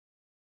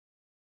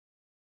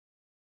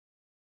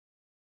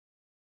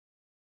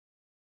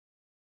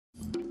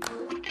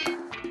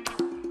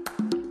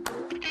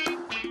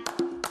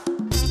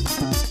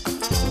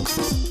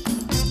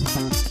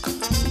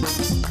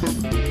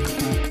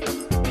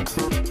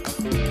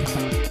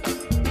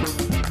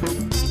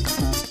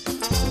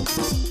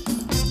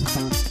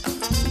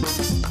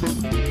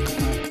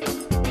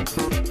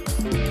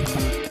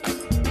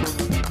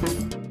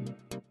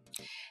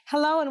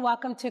and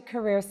welcome to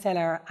Career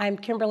Center. I'm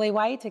Kimberly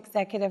White,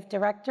 Executive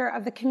Director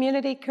of the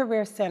Community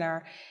Career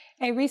Center,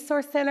 a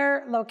resource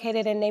center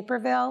located in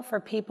Naperville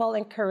for people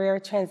in career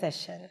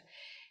transition.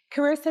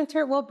 Career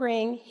Center will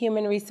bring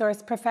human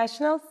resource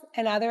professionals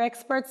and other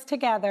experts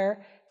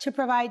together to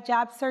provide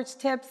job search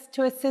tips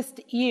to assist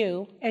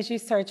you as you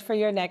search for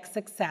your next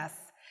success.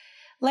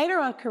 Later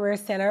on Career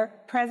Center,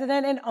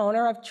 President and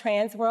owner of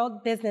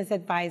Transworld Business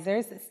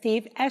Advisors,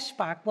 Steve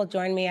Eschbach, will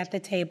join me at the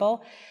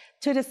table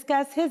to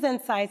discuss his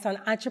insights on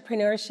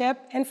entrepreneurship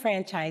and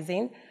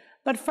franchising.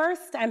 But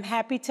first, I'm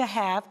happy to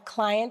have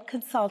client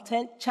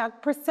consultant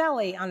Chuck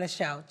Porcelli on the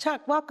show.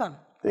 Chuck, welcome.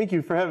 Thank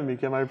you for having me,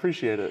 Kim. I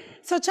appreciate it.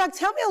 So Chuck,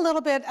 tell me a little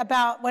bit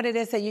about what it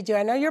is that you do.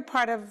 I know you're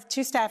part of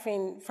 2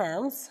 staffing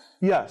firms.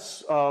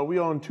 Yes, we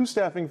own 2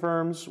 staffing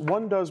firms.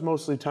 One does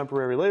mostly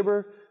temporary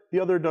labor. The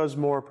other does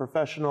more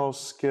professional,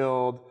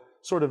 skilled,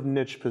 sort of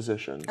niche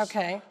positions.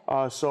 Okay.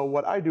 So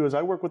what I do is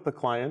I work with the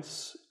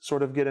clients,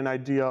 sort of get an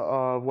idea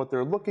of what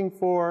they're looking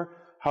for,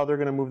 how they're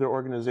going to move their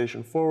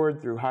organization forward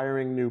through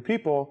hiring new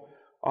people.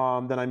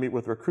 Then I meet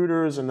with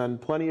recruiters and then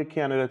plenty of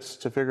candidates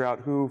to figure out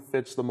who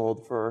fits the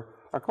mold for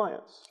our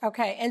clients.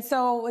 Okay, and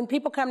so when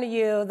people come to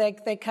you,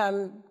 they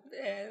come,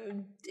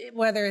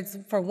 whether it's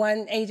for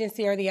one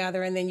agency or the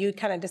other, and then you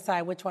kind of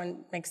decide which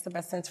one makes the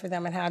best sense for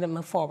them and how to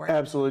move forward.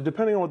 Absolutely,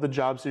 depending on what the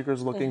job seeker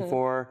is looking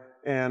for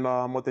and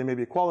what they may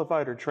be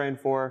qualified or trained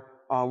for,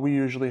 we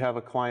usually have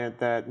a client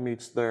that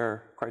meets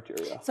their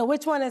criteria. So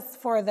which one is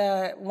for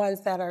the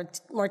ones that are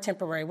more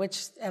temporary?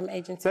 Which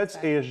agency? That's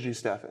ASG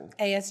staffing.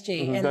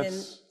 ASG, and then,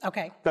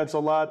 okay. That's a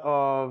lot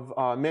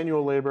of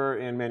manual labor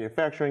in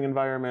manufacturing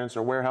environments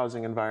or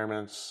warehousing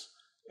environments.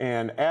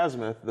 And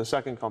Azimuth, the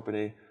second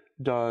company,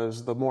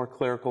 does the more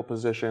clerical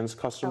positions,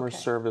 customer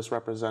service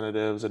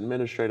representatives,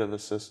 administrative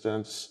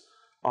assistants,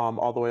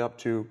 all the way up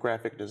to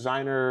graphic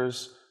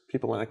designers,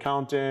 people in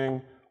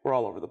accounting. We're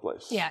all over the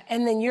place. Yeah,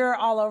 and then you're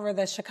all over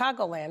the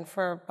Chicagoland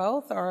for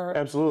both, or?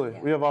 Absolutely.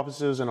 Yeah. We have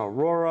offices in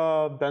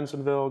Aurora,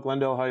 Bensenville,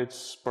 Glendale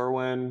Heights,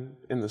 Berwyn,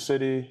 in the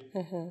city.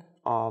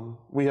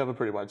 We have a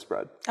pretty wide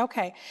spread.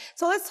 Okay,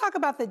 so let's talk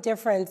about the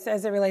difference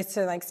as it relates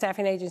to like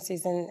staffing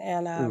agencies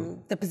and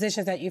the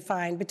positions that you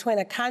find between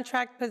a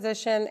contract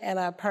position and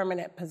a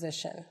permanent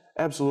position.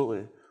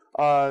 Absolutely.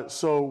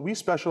 So we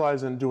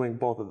specialize in doing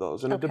both of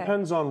those, and it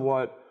depends on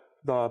what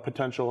the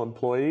potential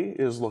employee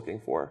is looking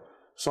for.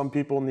 Some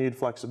people need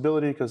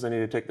flexibility because they need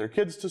to take their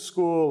kids to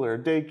school or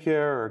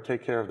daycare or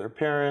take care of their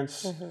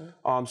parents.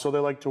 So they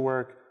like to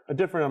work a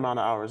different amount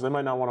of hours. They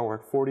might not want to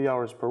work 40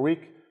 hours per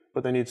week,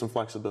 but they need some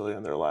flexibility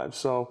in their lives.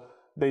 So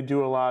they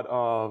do a lot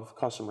of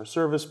customer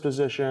service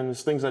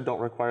positions, things that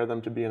don't require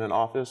them to be in an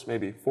office,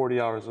 maybe 40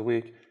 hours a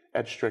week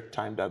at strict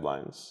time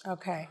deadlines.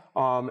 Okay.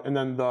 And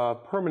then the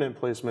permanent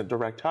placement,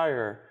 direct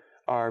hire,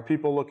 are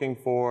people looking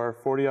for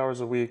 40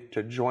 hours a week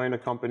to join a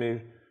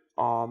company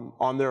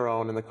on their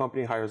own, and the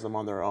company hires them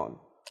on their own.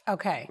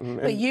 Okay,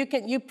 but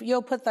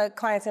you'll put the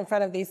clients in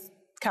front of these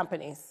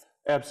companies.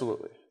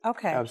 Absolutely.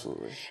 Okay.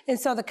 Absolutely. And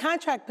so the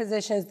contract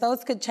positions,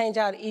 those could change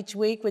out each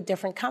week with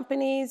different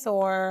companies,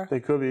 or?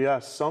 They could be,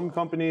 yes. Some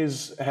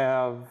companies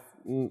have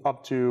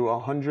up to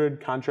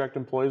 100 contract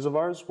employees of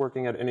ours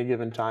working at any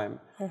given time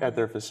at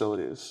their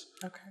facilities.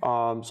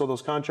 Okay. So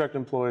those contract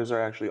employees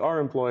are actually our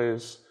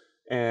employees,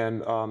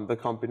 and the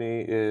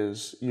company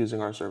is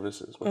using our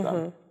services with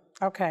them.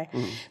 Okay.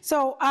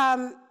 So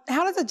how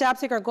does a job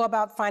seeker go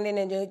about finding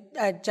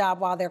a job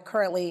while they're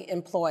currently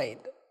employed?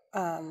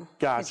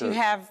 Gotcha. You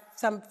have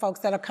some folks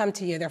that'll come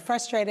to you. They're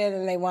frustrated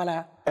and they want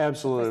to.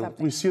 Absolutely.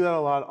 We see that a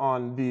lot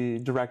on the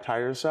direct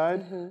hire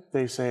side.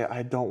 They say,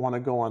 I don't want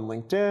to go on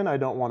LinkedIn. I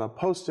don't want to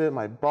post it.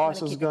 My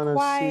boss is going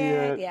to see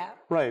it. Yeah.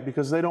 Right,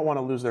 because they don't want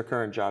to lose their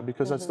current job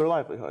because that's their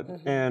livelihood.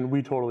 And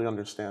we totally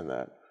understand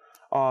that.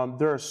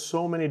 There are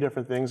so many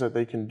different things that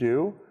they can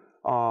do.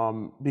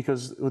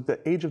 Because with the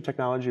age of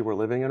technology we're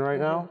living in right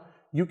now,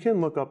 you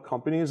can look up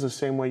companies the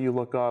same way you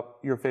look up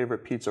your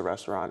favorite pizza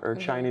restaurant or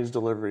Chinese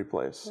delivery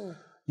place.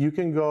 You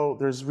can go,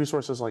 there's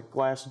resources like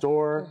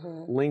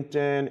Glassdoor,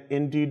 LinkedIn,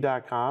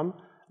 Indeed.com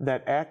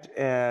that act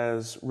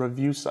as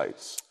review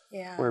sites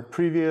where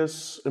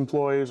previous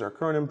employees or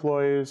current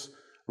employees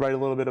write a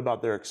little bit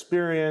about their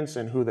experience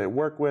and who they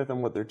work with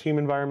and what their team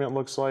environment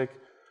looks like.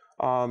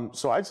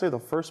 So I'd say the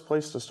first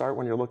place to start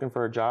when you're looking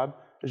for a job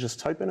is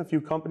just type in a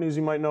few companies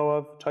you might know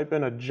of, type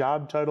in a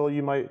job title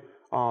you might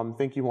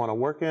think you want to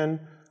work in,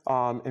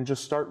 and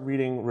just start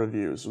reading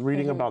reviews,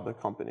 reading about the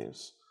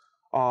companies.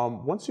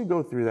 Once you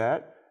go through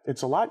that,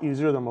 it's a lot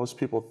easier than most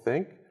people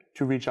think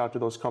to reach out to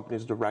those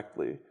companies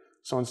directly.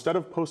 So instead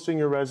of posting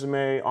your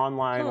resume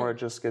online where it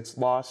just gets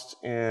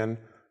lost in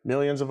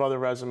millions of other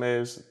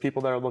resumes,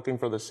 people that are looking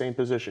for the same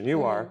position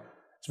you are,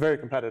 it's very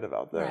competitive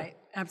out there. Right,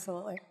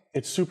 absolutely.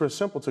 It's super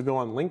simple to go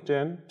on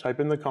LinkedIn, type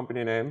in the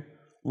company name,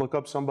 look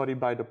up somebody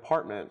by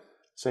department,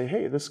 say,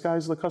 hey, this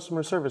guy's the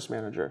customer service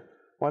manager.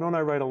 Why don't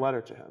I write a letter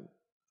to him?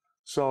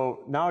 So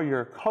now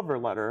your cover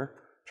letter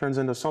turns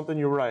into something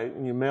you write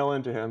and you mail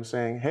into him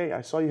saying, hey,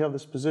 I saw you have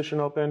this position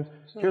open.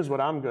 Here's what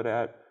I'm good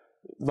at.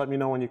 Let me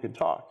know when you can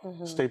talk.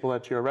 Staple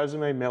that to your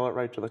resume, mail it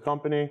right to the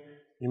company,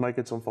 you might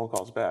get some phone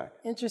calls back.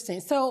 Interesting.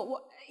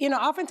 So,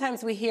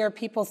 oftentimes we hear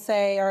people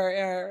say,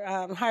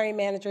 or hiring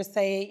managers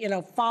say,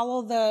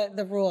 follow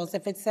the rules.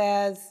 If it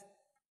says,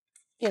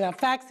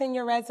 fax in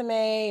your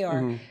resume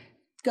or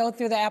go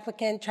through the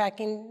applicant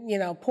tracking,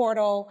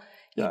 portal,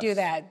 you do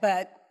that.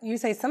 But you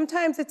say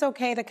sometimes it's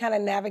okay to kind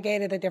of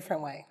navigate it a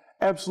different way.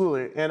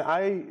 Absolutely, and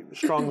I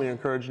strongly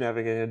encourage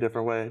navigating a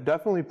different way.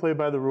 Definitely play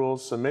by the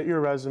rules, submit your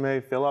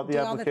resume, fill out the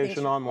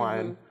application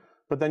online,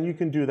 but then you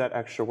can do that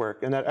extra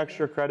work. And that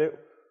extra credit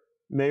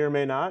may or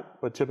may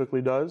not, but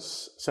typically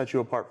does, set you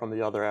apart from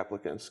the other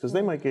applicants. Because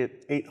they might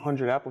get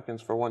 800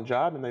 applicants for one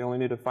job and they only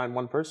need to find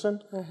one person.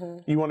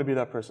 You want to be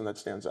that person that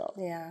stands out.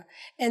 Yeah,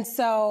 and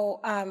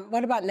so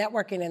what about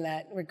networking in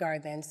that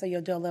regard then? So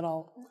you'll do a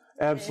little...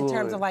 Absolutely.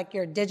 In terms of like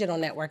your digital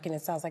networking,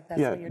 it sounds like that's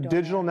what you're doing.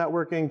 Digital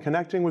networking,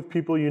 connecting with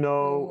people you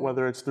know,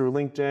 whether it's through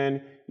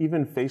LinkedIn,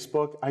 even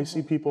Facebook. I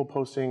see people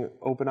posting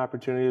open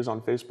opportunities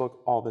on Facebook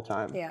all the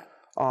time. Yeah.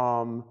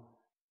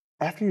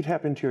 After you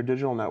tap into your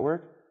digital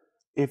network,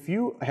 if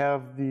you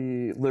have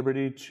the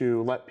liberty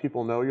to let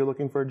people know you're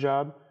looking for a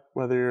job,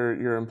 whether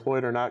you're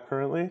employed or not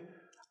currently,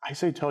 I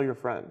say tell your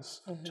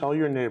friends, tell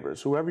your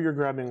neighbors, whoever you're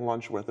grabbing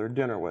lunch with or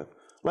dinner with.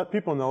 Let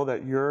people know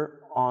that you're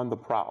on the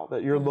prowl,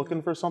 that you're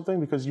looking for something,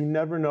 because you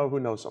never know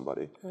who knows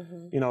somebody.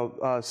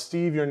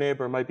 Steve, your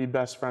neighbor, might be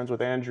best friends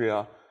with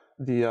Andrea,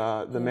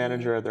 the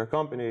manager at their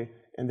company,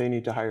 and they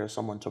need to hire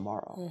someone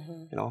tomorrow.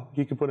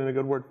 He could put in a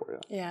good word for you.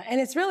 Yeah,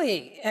 and it's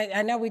really,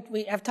 I know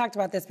I've talked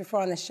about this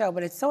before on the show,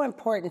 but it's so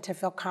important to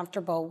feel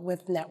comfortable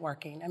with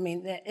networking. I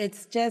mean,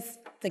 it's just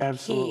the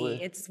key.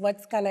 It's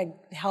what's going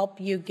to help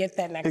you get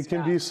that next job. It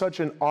can be such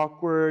an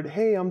awkward,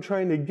 hey, I'm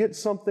trying to get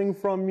something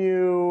from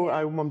you,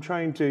 I'm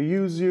trying to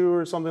use you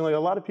or something. Like, a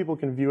lot of people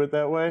can view it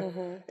that way.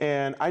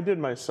 And I did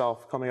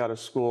myself coming out of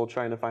school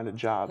trying to find a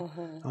job.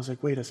 I was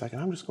like, wait a second,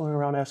 I'm just going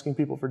around asking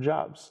people for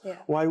jobs.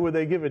 Why would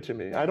they give it to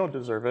me? I don't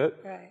deserve it.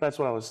 That's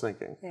what I was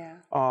thinking.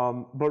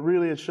 But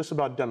really, it's just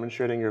about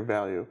demonstrating your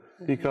value,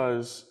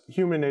 because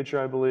human nature,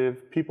 I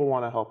believe, people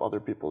want to help other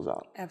people's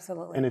out.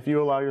 Absolutely. And if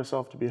you allow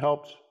yourself to be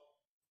helped,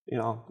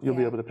 you'll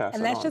be able to pass it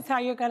on. And that's just how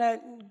you're going to,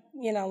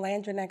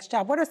 land your next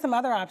job. What are some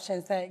other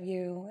options that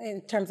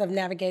in terms of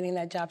navigating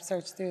that job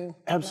search through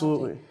technology?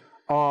 Absolutely.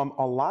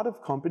 A lot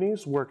of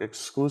companies work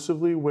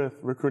exclusively with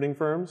recruiting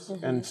firms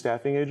and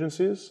staffing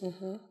agencies.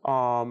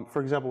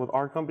 For example, with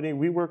our company,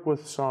 we work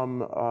with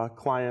some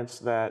clients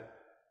that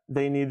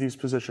they need these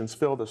positions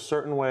filled a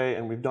certain way,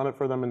 and we've done it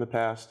for them in the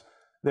past.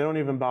 They don't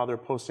even bother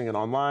posting it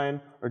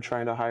online or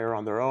trying to hire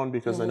on their own,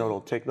 because they know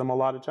it'll take them a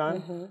lot of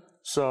time.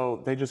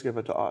 So they just give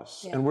it to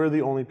us. And we're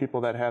the only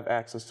people that have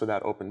access to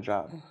that open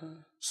job.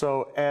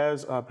 So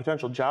as a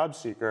potential job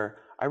seeker,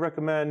 I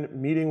recommend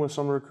meeting with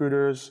some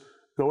recruiters,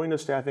 going to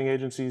staffing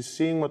agencies,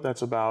 seeing what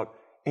that's about,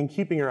 and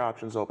keeping your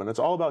options open. It's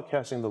all about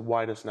casting the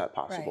widest net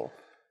possible.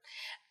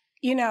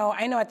 I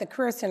know at the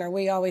Career Center,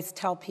 we always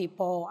tell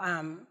people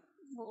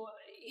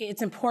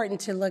it's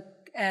important to look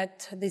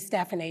at the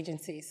staffing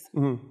agencies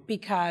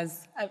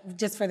because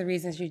just for the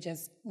reasons you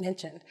just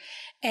mentioned.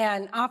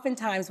 And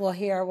oftentimes we'll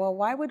hear, well,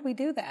 why would we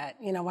do that?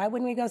 Why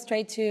wouldn't we go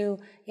straight to,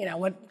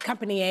 what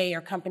company A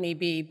or company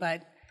B,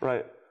 but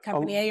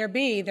company A or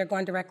B, they're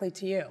going directly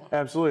to you.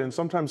 Absolutely, and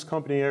sometimes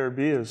company A or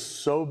B is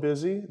so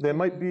busy, they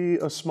might be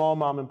a small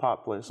mom and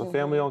pop place, a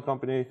family-owned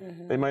company,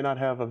 they might not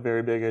have a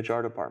very big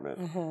HR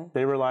department.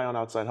 They rely on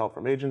outside help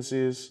from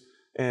agencies,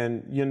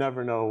 and you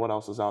never know what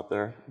else is out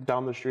there.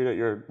 Down the street at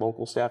your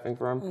local staffing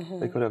firm,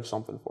 they could have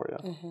something for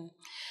you.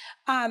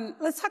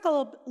 Let's talk a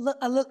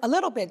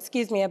little bit,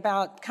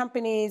 about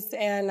companies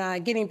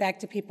and getting back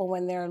to people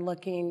when they're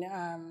looking,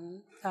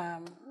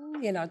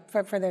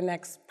 for their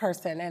next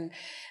person, and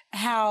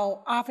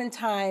how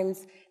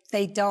oftentimes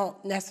they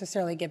don't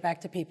necessarily get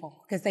back to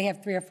people because they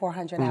have 300 or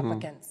 400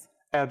 applicants.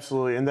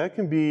 Absolutely, and that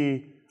can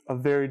be a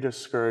very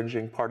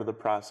discouraging part of the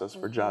process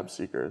for job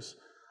seekers.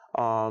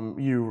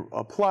 You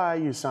apply,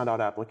 you send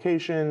out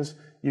applications,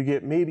 you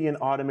get maybe an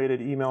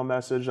automated email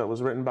message that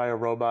was written by a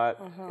robot,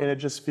 and it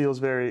just feels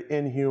very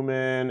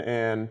inhuman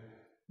and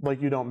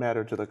like you don't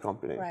matter to the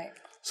company.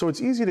 So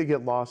it's easy to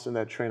get lost in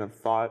that train of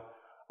thought.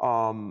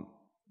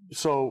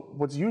 So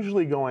what's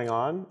usually going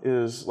on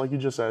is, like you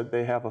just said,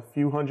 they have a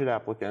few hundred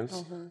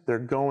applicants, they're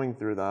going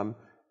through them,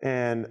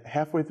 and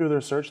halfway through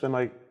their search, they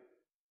might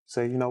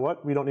say, you know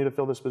what, we don't need to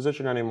fill this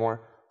position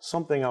anymore.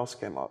 Something else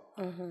came up.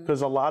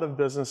 Because a lot of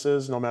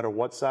businesses, no matter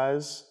what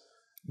size,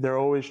 they're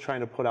always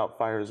trying to put out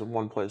fires in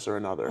one place or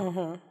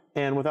another.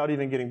 And without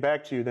even getting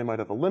back to you, they might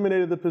have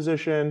eliminated the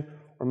position,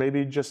 or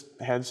maybe just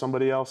had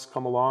somebody else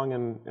come along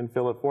and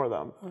fill it for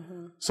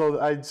them. So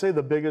I'd say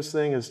the biggest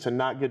thing is to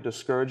not get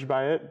discouraged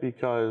by it,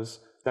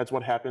 because that's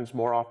what happens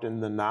more often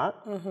than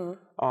not.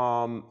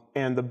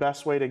 And the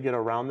best way to get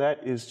around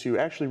that is to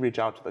actually reach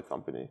out to the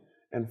company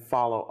and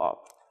follow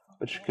up,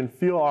 which can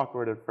feel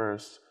awkward at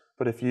first,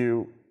 but if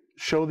you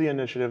show the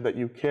initiative that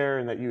you care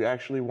and that you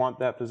actually want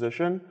that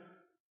position,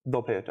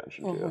 they'll pay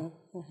attention to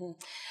you.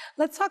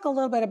 Let's talk a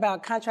little bit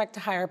about contract to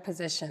hire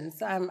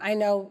positions. I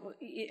know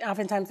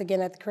oftentimes,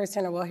 again, at the Career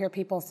Center, we'll hear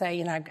people say,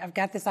 you know, I've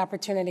got this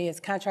opportunity, it's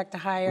contract to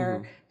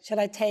hire. Should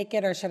I take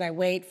it or should I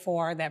wait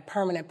for that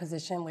permanent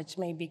position, which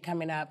may be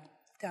coming up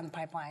down the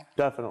pipeline?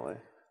 Definitely.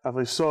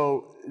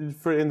 So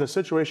in the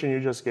situation you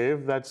just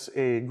gave, that's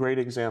a great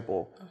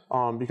example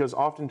because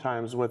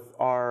oftentimes with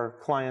our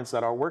clients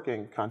that are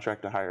working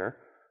contract to hire,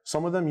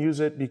 some of them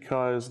use it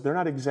because they're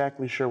not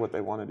exactly sure what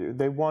they want to do.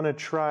 They want to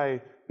try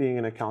being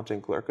an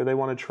accounting clerk, or they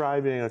want to try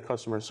being a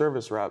customer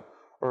service rep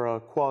or a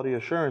quality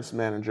assurance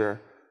manager,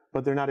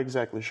 but they're not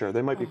exactly sure.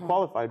 They might be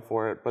qualified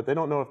for it, but they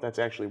don't know if that's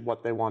actually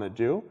what they want to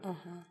do.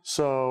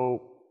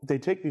 So they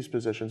take these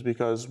positions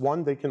because,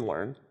 one, they can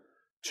learn.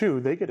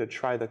 Two, they get to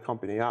try the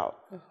company out.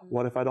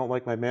 What if I don't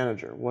like my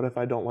manager? What if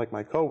I don't like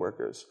my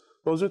coworkers?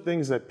 Those are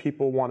things that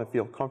people want to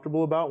feel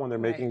comfortable about when they're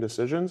making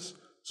decisions.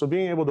 So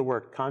being able to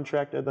work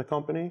contract at the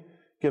company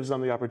gives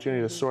them the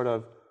opportunity to sort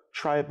of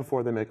try it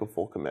before they make a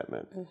full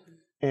commitment.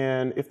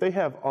 And if they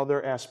have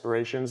other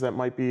aspirations that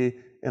might be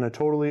in a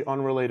totally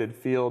unrelated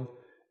field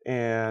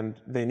and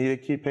they need to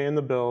keep paying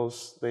the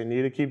bills, they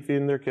need to keep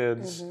feeding their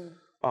kids,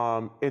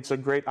 it's a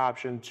great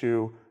option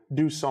to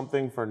do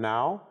something for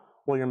now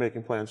while you're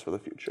making plans for the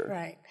future.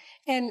 Right.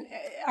 And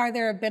are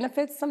there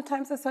benefits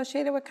sometimes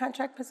associated with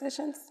contract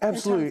positions?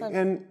 Absolutely.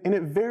 And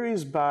it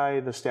varies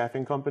by the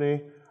staffing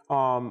company.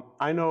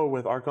 I know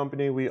with our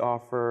company, we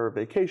offer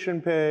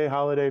vacation pay,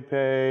 holiday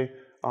pay,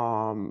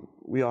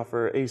 we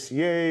offer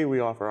ACA,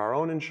 we offer our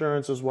own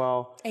insurance as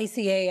well.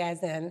 ACA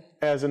as in?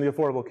 As in the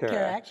Affordable Care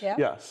Act. Yeah.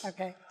 Yes.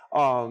 Okay.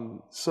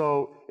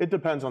 So it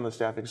depends on the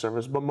staffing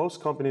service, but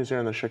most companies here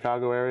in the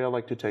Chicago area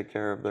like to take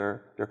care of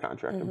their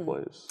contract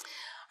employees.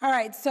 All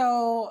right,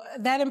 so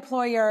that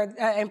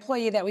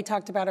employee that we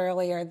talked about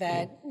earlier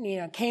that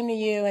came to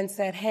you and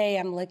said, "Hey,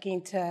 I'm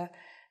looking to,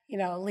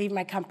 leave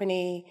my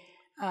company."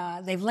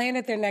 They've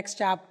landed their next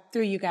job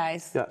through you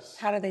guys. Yes.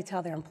 How do they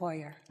tell their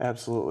employer?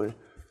 Absolutely.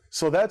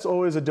 So that's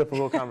always a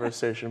difficult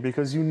conversation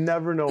because you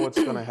never know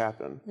what's going to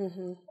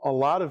happen. A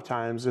lot of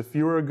times, if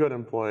you're a good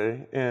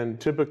employee, and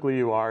typically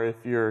you are if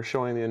you're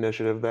showing the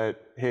initiative that,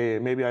 hey,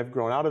 maybe I've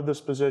grown out of this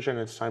position,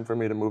 it's time for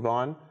me to move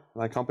on,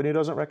 my company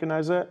doesn't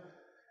recognize it,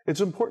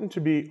 it's important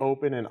to be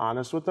open and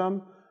honest with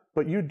them,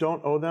 but you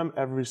don't owe them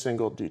every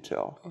single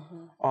detail.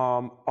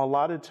 A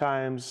lot of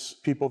times,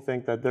 people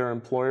think that their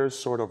employers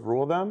sort of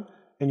rule them,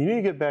 and you need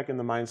to get back in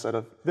the mindset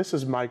of, this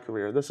is my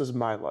career, this is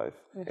my life,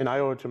 and I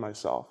owe it to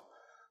myself.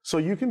 So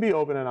you can be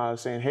open and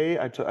honest, saying, hey,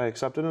 I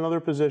accepted another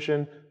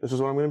position, this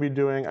is what I'm going to be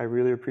doing, I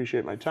really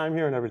appreciate my time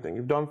here and everything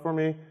you've done for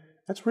me.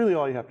 That's really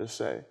all you have to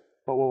say.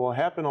 But what will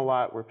happen a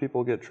lot where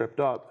people get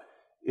tripped up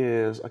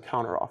is a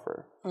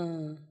counteroffer.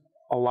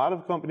 A lot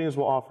of companies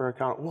will offer a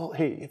counter, well,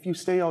 hey, if you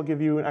stay, I'll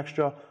give you an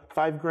extra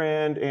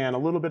 $5,000 and a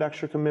little bit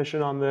extra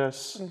commission on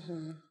this.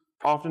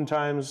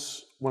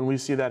 Oftentimes, when we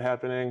see that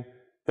happening,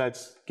 that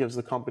gives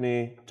the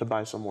company to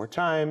buy some more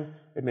time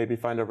and maybe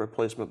find a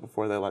replacement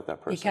before they let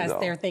that person go. Because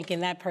they're thinking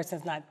that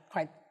person's not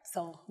quite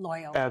so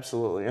loyal.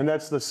 Absolutely. And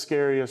that's the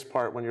scariest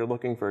part when you're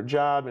looking for a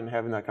job and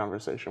having that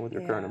conversation with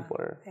your current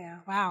employer. Yeah.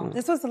 Wow.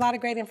 This was a lot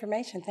of great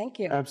information. Thank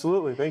you.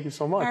 Absolutely. Thank you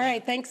so much. All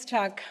right. Thanks,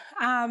 Chuck.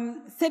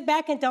 Sit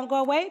back and don't go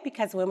away,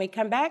 because when we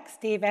come back,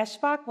 Steve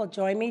Eschbach will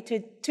join me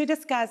to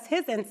discuss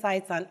his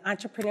insights on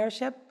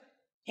entrepreneurship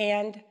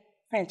and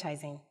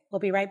franchising. We'll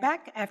be right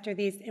back after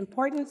these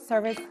important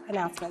service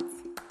announcements.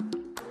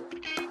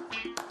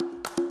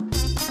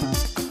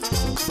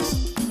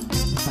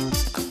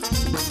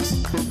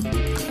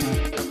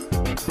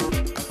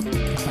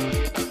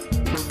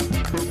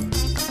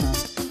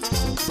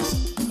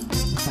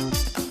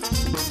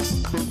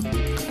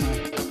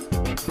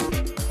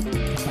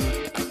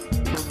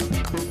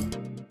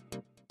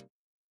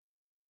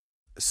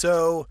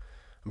 So,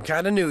 I'm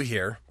kind of new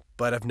here,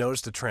 but I've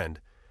noticed a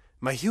trend.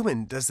 My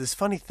human does this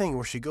funny thing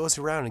where she goes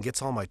around and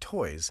gets all my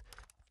toys,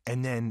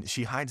 and then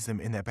she hides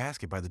them in that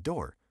basket by the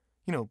door.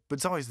 But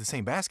it's always the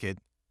same basket,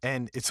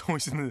 and it's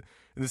always in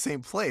the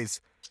same place.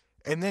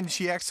 And then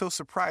she acts so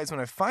surprised when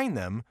I find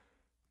them,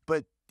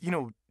 but,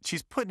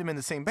 she's putting them in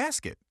the same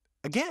basket.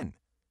 Again.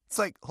 It's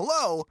like,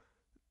 hello,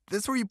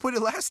 that's where you put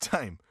it last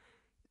time.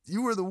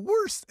 You were the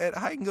worst at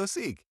hide and go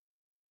seek.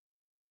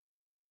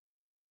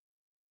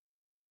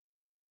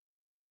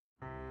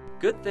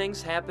 Good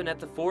things happen at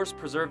the Forest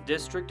Preserve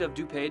District of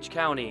DuPage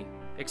County.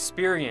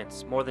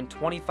 Experience more than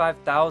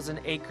 25,000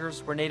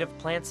 acres where native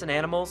plants and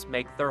animals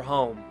make their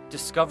home.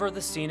 Discover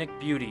the scenic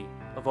beauty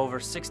of over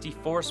 60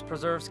 forest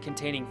preserves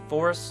containing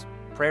forests,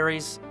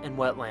 prairies, and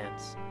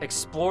wetlands.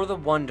 Explore the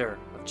wonder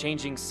of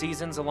changing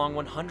seasons along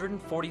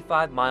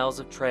 145 miles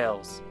of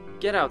trails.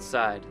 Get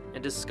outside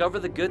and discover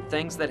the good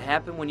things that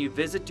happen when you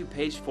visit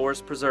DuPage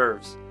Forest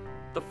Preserves.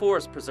 The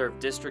Forest Preserve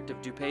District of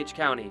DuPage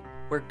County,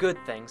 where good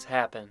things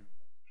happen.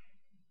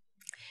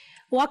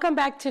 Welcome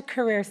back to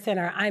Career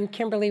Center. I'm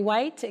Kimberly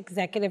White,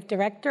 Executive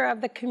Director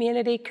of the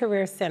Community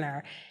Career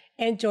Center.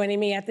 And joining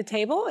me at the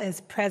table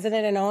is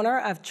President and owner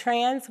of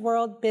Trans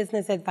World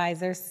Business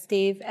Advisors,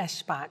 Steve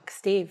Eschbach.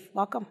 Steve,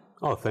 welcome.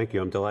 Oh, thank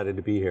you. I'm delighted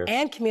to be here.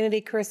 And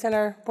Community Career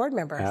Center board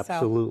member.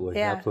 Absolutely, so,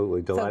 yeah.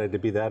 absolutely. Delighted to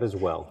be that as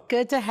well.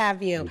 Good to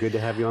have you. And good to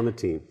have you on the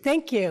team.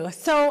 Thank you.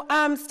 So,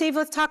 Steve,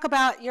 let's talk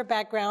about your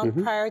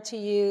background prior to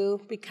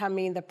you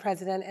becoming the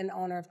president and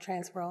owner of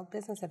Transworld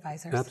Business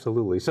Advisors.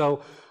 Absolutely.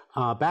 So,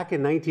 back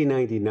in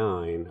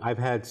 1999, I've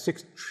had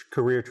 6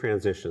 career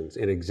transitions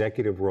in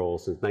executive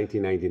roles since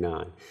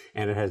 1999,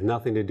 and it has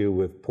nothing to do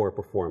with poor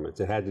performance.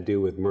 It had to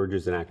do with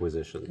mergers and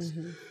acquisitions.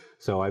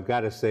 So I've got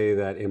to say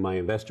that in my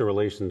investor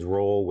relations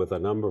role with a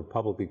number of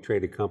publicly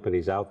traded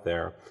companies out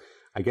there,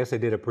 I guess I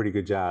did a pretty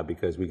good job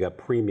because we got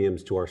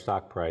premiums to our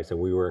stock price and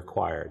we were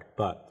acquired.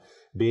 But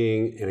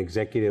being an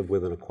executive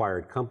with an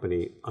acquired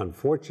company,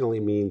 unfortunately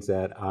means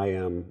that I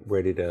am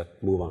ready to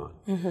move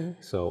on.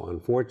 So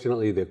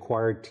unfortunately, the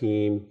acquired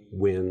team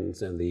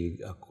wins and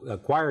the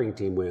acquiring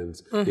team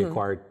wins, the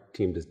acquired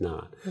team does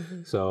not.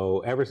 So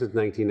ever since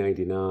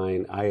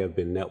 1999, I have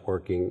been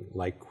networking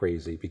like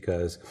crazy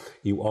because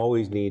you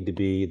always need to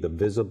be the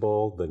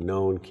visible, the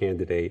known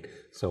candidate.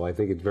 So I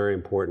think it's very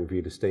important for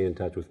you to stay in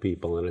touch with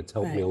people, and it's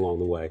helped me along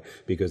the way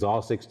because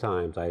all 6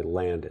 times I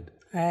landed.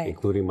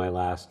 Including my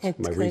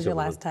recent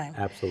last time.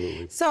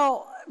 Absolutely.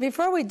 So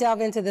before we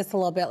delve into this a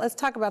little bit, let's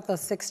talk about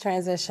those 6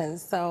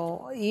 transitions.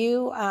 So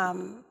you,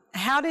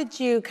 how did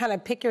you kind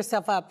of pick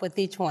yourself up with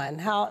each one?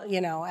 How,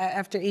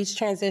 after each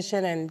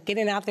transition and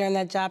getting out there in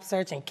that job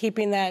search and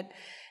keeping that,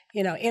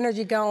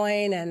 energy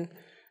going and.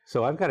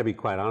 So I've got to be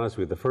quite honest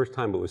with you. The first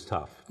time it was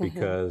tough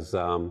because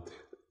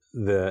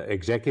the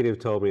executive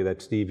told me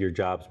that, Steve, your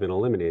job's been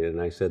eliminated. And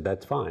I said,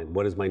 that's fine.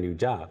 What is my new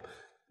job?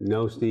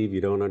 No, Steve,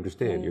 you don't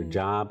understand. Your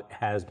job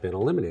has been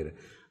eliminated.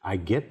 I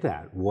get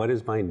that. What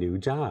is my new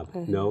job?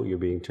 No, you're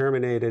being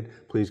terminated.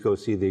 Please go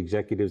see the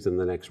executives in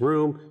the next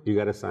room. You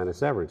got to sign a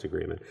severance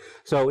agreement.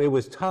 So it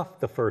was tough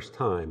the first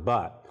time,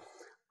 but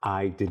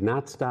I did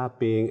not stop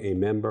being a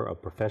member of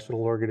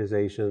professional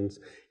organizations.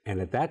 And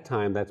at that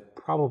time, that's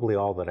probably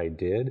all that I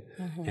did.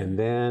 And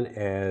then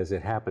as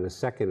it happened a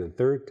second and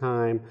third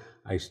time,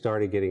 I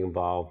started getting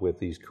involved with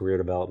these career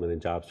development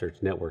and job search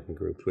networking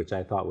groups, which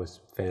I thought was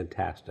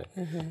fantastic.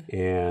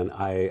 And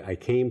I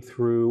came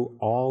through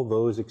all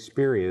those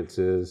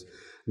experiences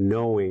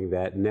knowing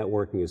that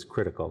networking is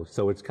critical.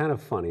 So it's kind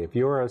of funny. If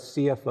you're a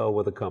CFO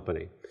with a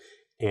company,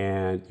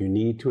 and you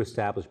need to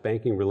establish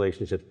banking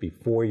relationships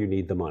before you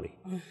need the money.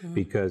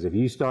 Because if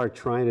you start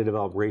trying to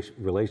develop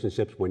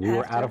relationships when you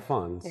are out of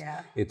funds,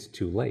 it's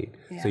too late.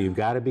 So you've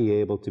got to be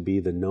able to be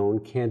the known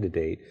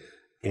candidate,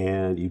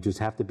 and you just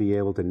have to be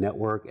able to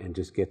network and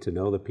just get to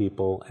know the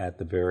people at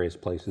the various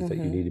places that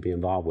you need to be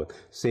involved with.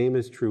 Same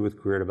is true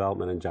with career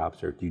development and job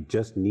search. You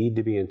just need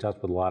to be in touch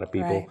with a lot of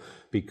people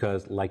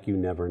because you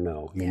never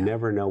know. You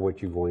never know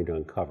what you're going to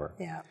uncover.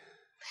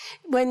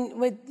 When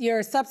with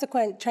your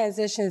subsequent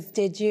transitions,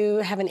 did you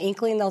have an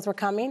inkling those were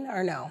coming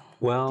or no?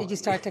 Well, did you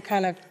start to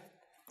kind of?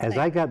 As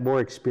I got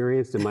more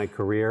experienced in my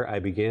career, I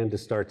began to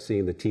start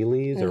seeing the tea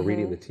leaves or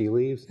reading the tea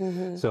leaves.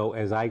 So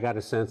as I got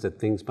a sense that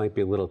things might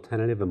be a little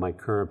tentative in my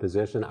current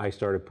position, I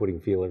started putting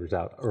feelers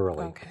out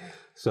early.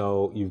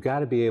 So you've got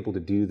to be able to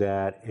do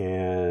that,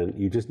 and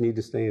you just need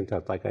to stay in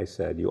touch. Like I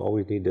said, you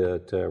always need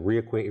to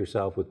reacquaint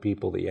yourself with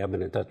people that you haven't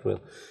been in touch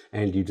with,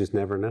 and you just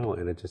never know.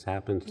 And it just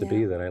happens to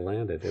be that I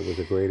landed. It was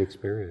a great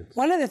experience.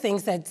 One of the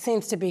things that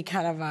seems to be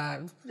kind of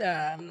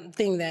a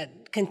thing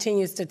that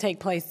continues to take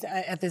place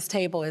at this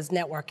table is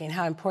networking,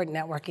 how important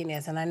networking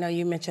is. And I know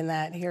you mentioned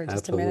that here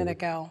just a minute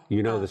ago.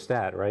 You know the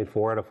stat, right?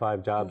 4 out of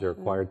 5 jobs are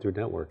acquired through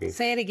networking.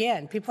 Say it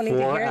again. People need to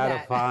hear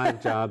that. 4 out of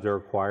 5 jobs are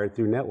acquired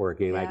through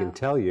networking. And I can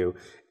tell you,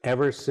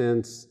 ever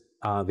since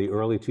the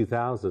early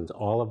 2000s,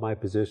 all of my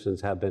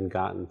positions have been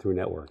gotten through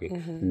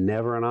networking.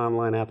 Never an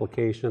online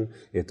application.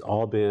 It's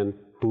all been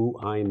who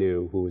I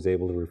knew who was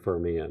able to refer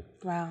me in.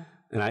 Wow.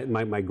 And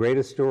my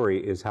greatest story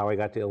is how I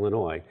got to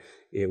Illinois.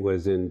 It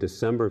was in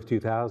December of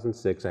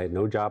 2006. I had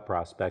no job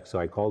prospects, so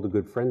I called a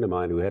good friend of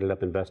mine who headed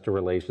up investor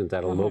relations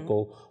at a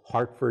local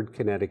Hartford,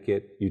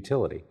 Connecticut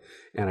utility.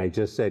 And I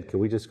just said, can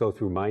we just go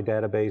through my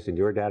database and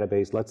your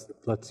database?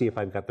 Let's see if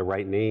I've got the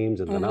right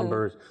names and the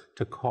numbers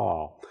to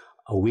call.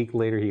 A week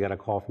later, he got a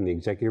call from the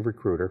executive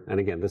recruiter. And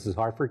again, this is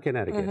Hartford,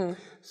 Connecticut,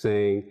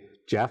 saying,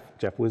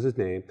 Jeff was his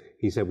name.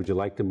 He said, would you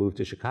like to move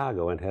to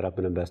Chicago and head up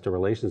an investor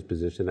relations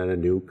position at a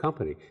new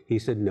company? He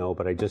said, no,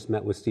 but I just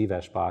met with Steve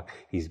Eschbach.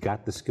 He's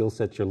got the skill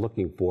sets you're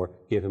looking for.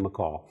 Give him a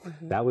call.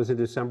 That was in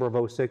December of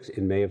 2006.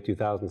 In May of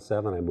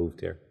 2007, I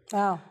moved here.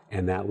 Wow.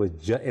 And that was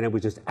and it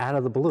was just out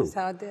of the blue.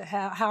 That's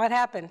how it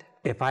happened.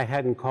 If I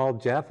hadn't called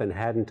Jeff and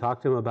hadn't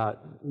talked to him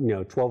about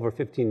 12 or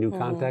 15 new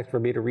contacts for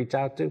me to reach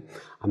out to,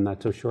 I'm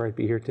not so sure I'd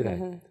be here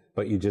today.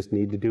 But you just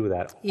need to do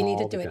that. You need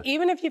to do it,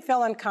 even if you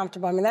feel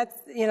uncomfortable. I mean,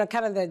 that's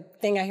kind of the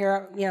thing I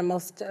hear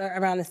most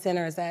around the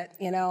center is that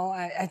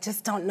I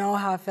just don't know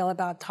how I feel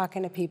about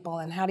talking to people,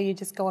 and how do you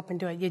just go up and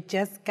do it? You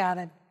just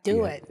gotta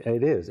do it.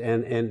 It is,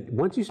 and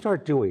once you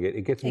start doing it,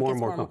 it gets more and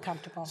more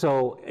comfortable.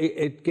 So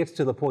it gets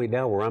to the point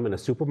now where I'm in a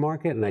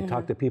supermarket and I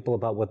talk to people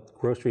about what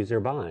groceries they're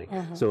buying.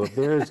 So if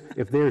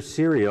there's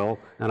cereal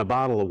and a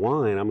bottle of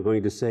wine, I'm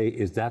going to say,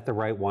 is that the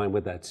right wine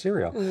with that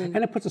cereal? And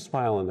it puts a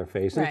smile on their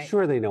face. And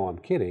sure, they know I'm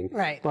kidding,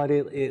 but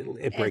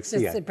it breaks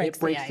the ice. It breaks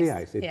the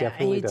ice. It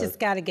definitely and you does. just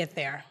got to get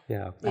there.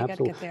 Yeah, you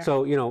absolutely. Get there.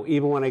 So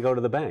even when I go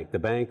to the bank,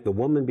 the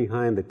woman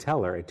behind the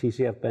teller at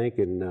TCF Bank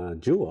in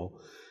Jewel,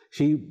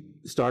 she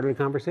started a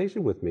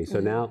conversation with me. So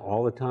now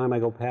all the time I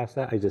go past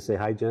that, I just say,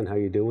 hi, Jen, how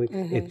you doing?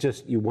 It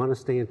just, you want to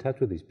stay in touch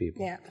with these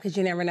people. Yeah, because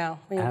you never know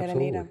when you're going to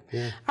need them.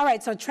 Yeah. All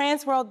right, so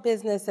Transworld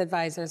Business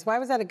Advisors, why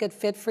was that a good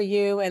fit for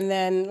you? And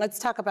then let's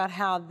talk about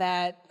how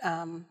that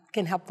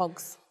can help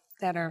folks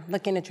that are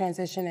looking to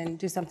transition and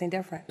do something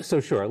different. So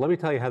sure, let me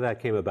tell you how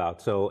that came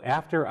about. So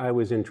after I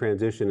was in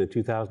transition in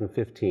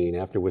 2015,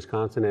 after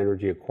Wisconsin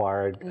Energy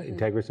acquired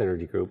Integris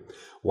Energy Group,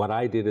 what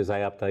I did is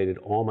I updated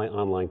all my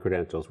online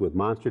credentials with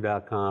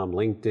Monster.com,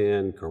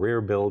 LinkedIn,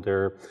 Career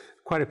Builder,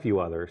 quite a few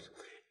others.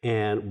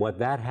 And what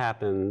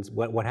happens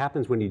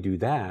when you do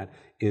that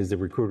is the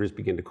recruiters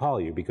begin to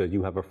call you because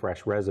you have a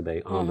fresh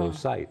resume on those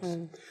sites.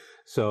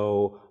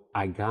 So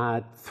I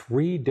got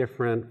 3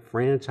 different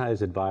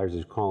franchise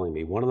advisors calling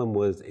me. One of them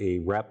was a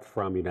rep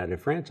from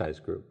United Franchise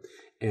Group.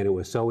 And it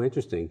was so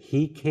interesting.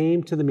 He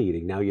came to the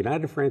meeting. Now,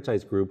 United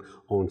Franchise Group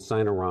owns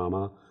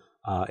Sinorama,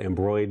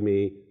 Embroid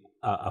Me,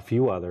 a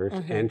few others,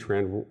 and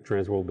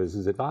Transworld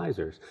Business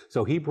Advisors.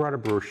 So he brought a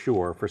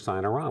brochure for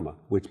Sinorama,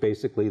 which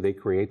basically they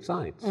create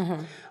signs.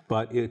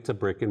 But it's a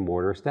brick and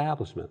mortar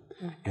establishment.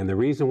 And the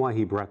reason why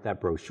he brought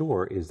that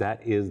brochure is that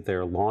is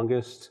their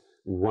longest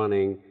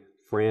running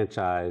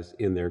franchise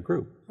in their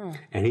group.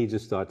 And he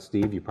just thought,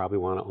 Steve, you probably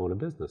want to own a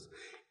business.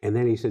 And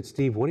then he said,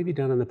 Steve, what have you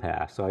done in the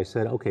past? So I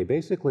said, okay,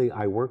 basically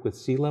I work with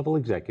C-level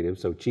executives,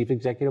 so chief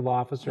executive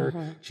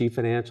officer, chief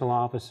financial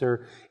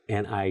officer,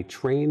 and I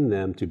train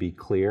them to be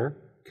clear,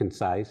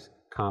 concise,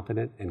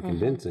 confident, and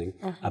convincing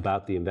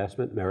about the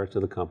investment merits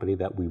of the company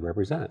that we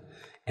represent.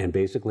 And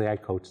basically I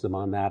coach them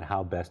on that,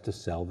 how best to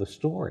sell the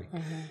story.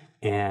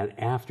 And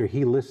after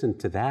he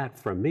listened to that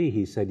from me,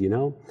 he said, you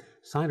know,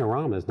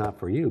 Sinorama is not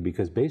for you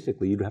because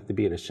basically you'd have to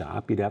be in a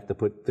shop, you'd have to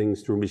put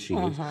things through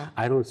machines.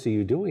 I don't see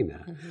you doing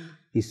that.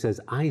 He says,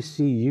 I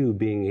see you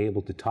being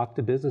able to talk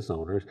to business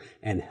owners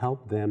and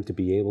help them to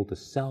be able to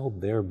sell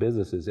their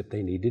businesses if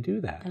they need to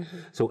do that.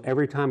 So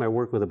every time I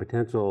work with a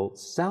potential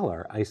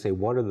seller, I say,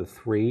 what are the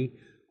 3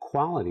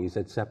 qualities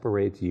that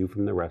separates you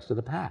from the rest of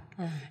the pack?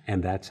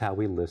 And that's how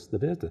we list the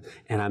business.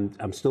 And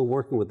I'm still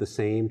working with the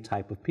same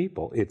type of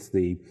people. It's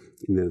the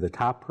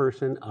top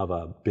person of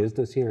a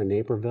business here in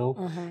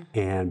Naperville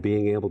and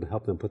being able to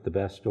help them put the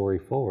best story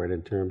forward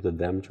in terms of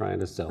them trying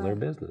to sell their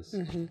business.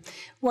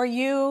 Were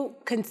you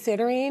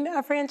considering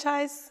a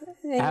franchise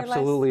in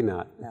Absolutely your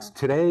life? not. No.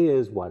 Today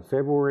is what,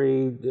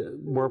 February?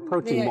 We're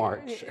approaching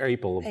March,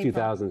 April of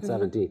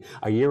 2017.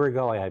 A year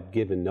ago, I had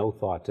given no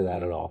thought to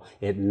that at all.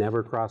 It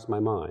never crossed my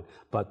mind.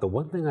 But the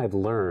one thing I've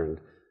learned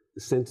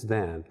since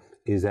then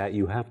is that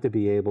you have to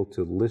be able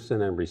to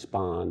listen and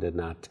respond and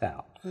not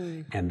tell.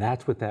 And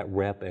that's what that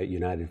rep at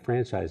United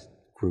Franchise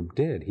Group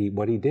did. He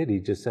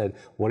just said,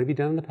 what have you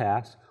done in the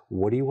past?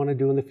 What do you want to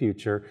do in the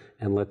future?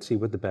 And let's see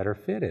what the better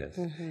fit is.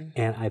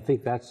 And I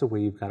think that's the way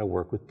you've got to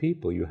work with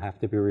people. You have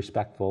to be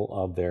respectful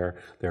of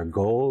their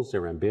goals,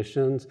 their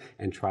ambitions,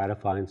 and try to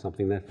find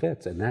something that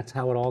fits. And that's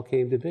how it all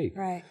came to be.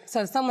 Right.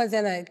 So if someone's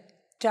in a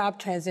job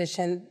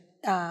transition,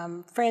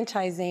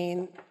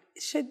 franchising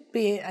should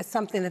be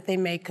something that they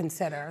may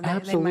consider,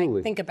 that they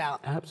might think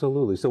about.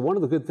 Absolutely. So one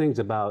of the good things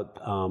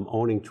about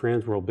owning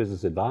Transworld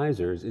Business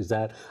Advisors is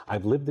that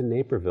I've lived in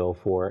Naperville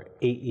for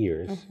 8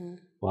 years.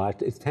 Well,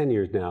 it's 10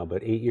 years now,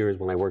 but 8 years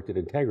when I worked at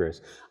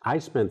Integris. I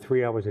spent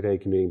 3 hours a day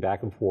commuting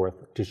back and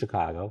forth to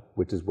Chicago,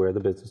 which is where the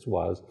business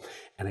was,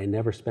 and I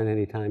never spent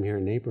any time here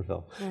in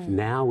Naperville.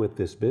 Now with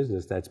this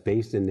business that's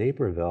based in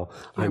Naperville,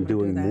 I'm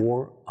doing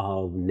more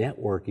of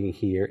networking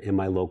here in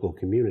my local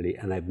community,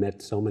 and I've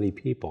met so many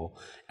people,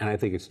 and I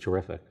think it's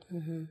terrific.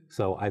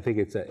 So I think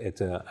it's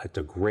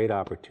a great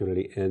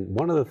opportunity, and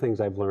one of the things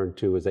I've learned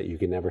too is that you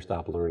can never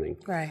stop learning.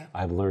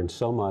 I've learned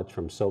so much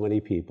from so many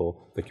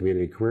people, the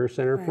Community Career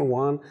Center for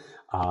one,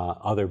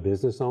 other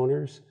business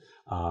owners.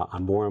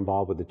 I'm more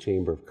involved with the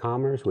Chamber of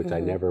Commerce, which I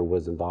never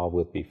was involved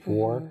with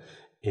before.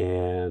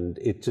 And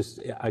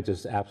I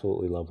just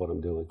absolutely love what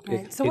I'm doing.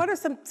 So what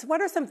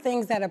are some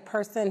things that a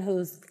person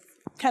who's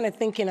kind of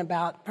thinking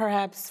about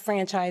perhaps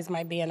franchise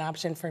might be an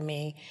option for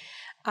me?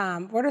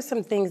 What are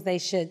some things they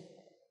should,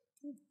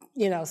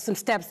 some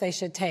steps they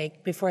should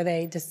take before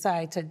they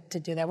decide to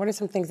do that? What are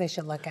some things they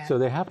should look at? So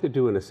they have to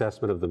do an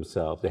assessment of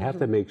themselves. They have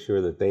to make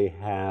sure that they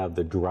have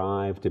the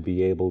drive to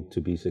be able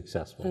to be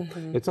successful.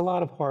 It's a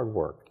lot of hard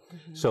work.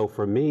 So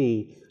for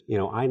me,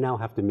 I now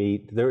have to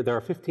meet, there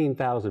are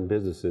 15,000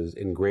 businesses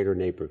in greater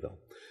Naperville.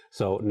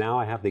 So now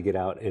I have to get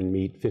out and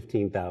meet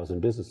 15,000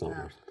 business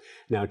owners.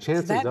 Now,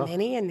 chances are... Is that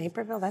many in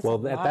Naperville?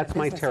 That's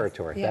my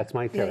territory. That's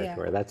my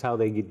territory. That's how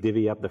they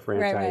divvy up the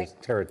franchise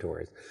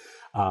territories.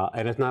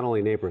 And it's not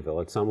only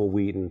Naperville, it's some of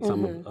Wheaton,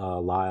 some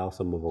of Lisle,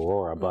 some of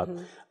Aurora, but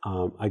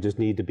I just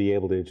need to be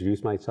able to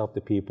introduce myself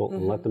to people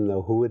and let them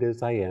know who it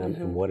is I am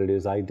and what it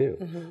is I do.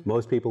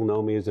 Most people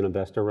know me as an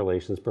investor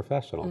relations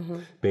professional.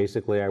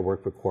 Basically, I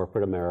work for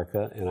corporate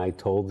America, and I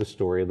told the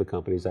story of the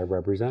companies I've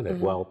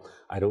represented. Well,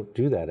 I don't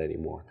do that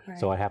anymore.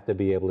 So I have to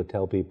be able to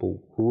tell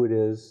people who it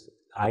is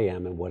I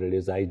am and what it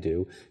is I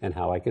do and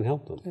how I can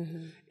help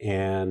them.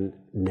 And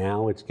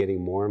now it's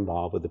getting more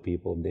involved with the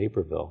people of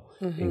Naperville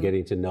and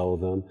getting to know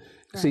them.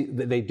 See,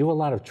 they do a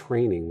lot of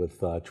training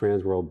with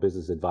Transworld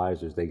Business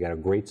Advisors. They got a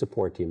great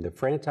support team. The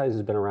franchise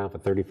has been around for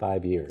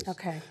 35 years.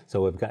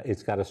 So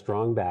it's got a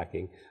strong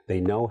backing.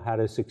 They know how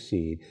to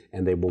succeed,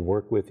 and they will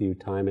work with you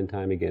time and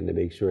time again to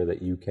make sure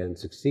that you can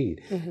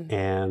succeed.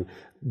 And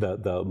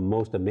the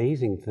most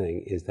amazing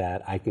thing is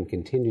that I can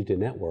continue to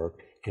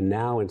network, and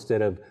now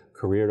instead of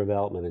career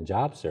development and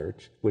job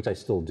search, which I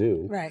still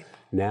do,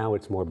 now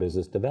it's more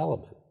business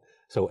development.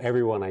 So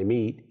everyone I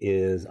meet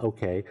is,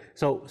 okay,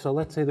 so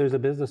let's say there's a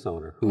business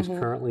owner who's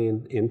currently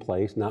in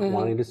place, not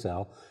wanting to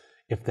sell.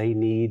 If they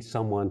need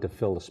someone to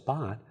fill a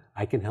spot,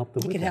 I can help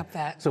them with that. You can help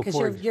that,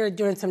 because you're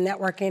doing some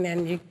networking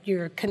and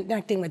you're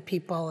connecting with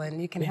people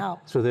and you can help.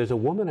 So there's a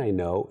woman I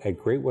know at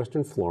Great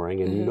Western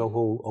Flooring, and you know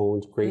who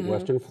owns Great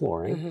Western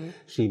Flooring.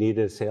 She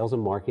needed a sales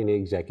and marketing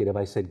executive.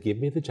 I said, give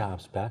me the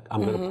job spec.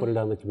 I'm going to put it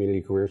on the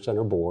Community Career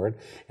Center board.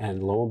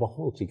 And lo and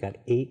behold, she got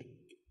eight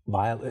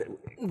solid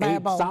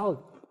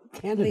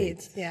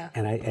candidates. Leads,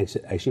 and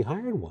she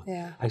hired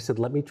one. I said,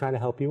 let me try to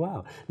help you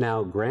out.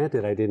 Now,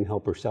 granted, I didn't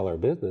help her sell her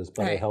business,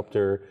 but I helped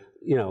her,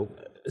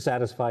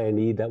 satisfy a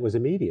need that was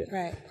immediate.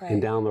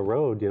 And down the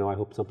road, I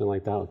hope something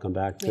like that will come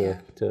back to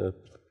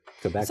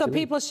back so to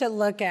people me. should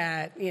look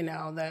at,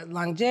 the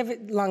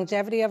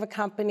longevity of a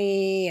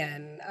company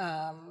and,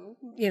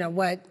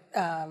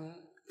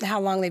 how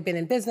long they've been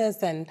in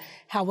business and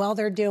how well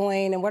they're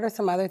doing, and what are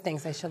some other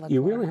things they should look for?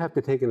 You really have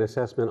to take an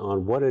assessment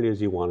on what it is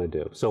you want to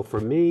do. So for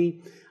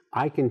me,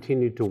 I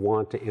continue to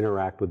want to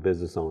interact with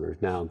business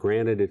owners. Now,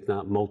 granted, it's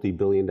not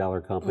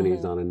multi-billion-dollar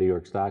companies on a New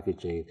York Stock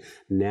Exchange.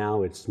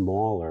 Now it's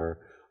smaller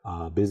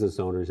business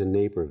owners in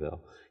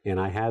Naperville. And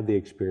I have the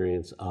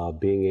experience of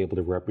being able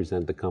to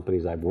represent the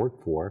companies I've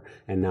worked for,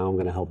 and now I'm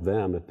going to help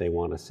them if they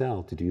want to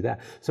sell to do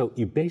that. So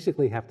you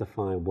basically have to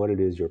find what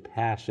it is your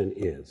passion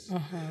is.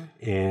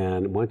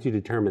 And once you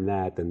determine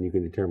that, then you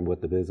can determine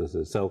what the business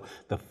is. So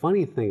the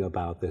funny thing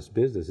about this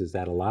business is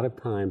that a lot of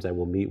times I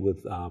will meet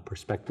with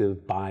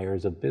prospective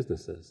buyers of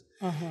businesses.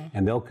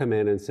 And they'll come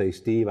in and say,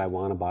 Steve, I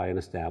want to buy an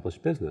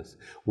established business.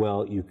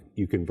 Well,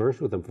 you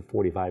converse with them for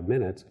 45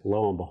 minutes.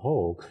 Lo and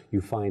behold, you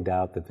find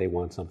out that they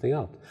want something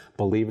else.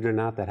 Believe it or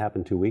not, that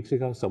happened 2 weeks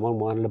ago. Someone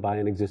wanted to buy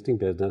an existing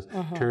business.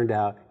 Turned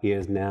out he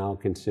is now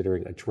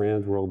considering a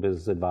Transworld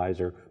Business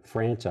Advisor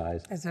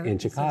franchise in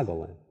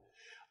Chicagoland.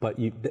 But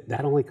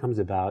that only comes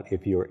about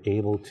if you're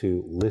able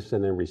to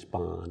listen and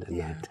respond and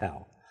not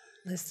tell.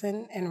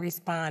 Listen and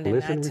respond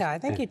and not tell. I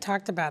think you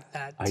talked about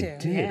that too.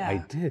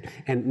 I did.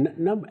 And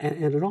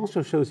it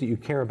also shows that you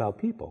care about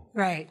people.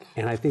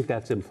 And I think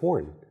that's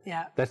important.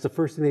 That's the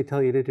first thing they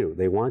tell you to do.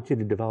 They want you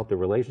to develop the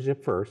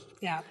relationship first.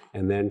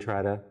 And then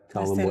try to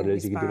tell them what it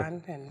is you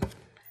can do.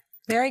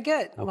 Very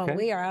good. Well,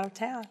 we are out of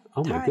town.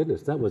 Oh my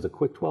goodness, that was a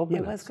quick 12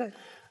 minutes. It was good.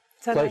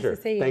 So Pleasure. Nice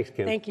to see you. Thanks,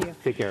 Kim. Thank you.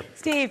 Take care.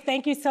 Steve,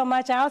 thank you so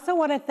much. I also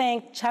want to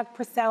thank Chuck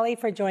Porcelli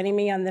for joining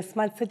me on this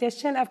month's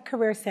edition of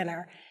Career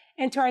Center.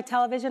 And to our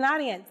television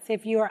audience,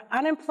 if you are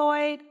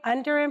unemployed,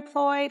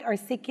 underemployed, or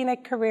seeking a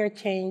career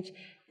change,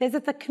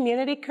 visit the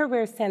Community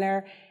Career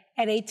Center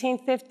at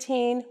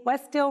 1815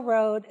 West Dill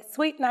Road,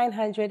 Suite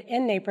 900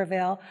 in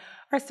Naperville,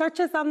 or search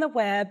us on the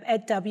web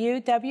at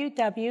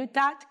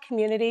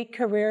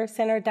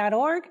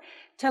www.communitycareercenter.org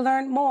to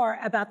learn more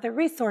about the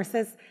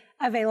resources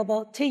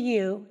available to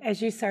you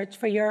as you search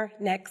for your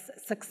next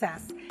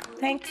success.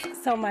 Thanks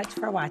so much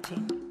for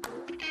watching.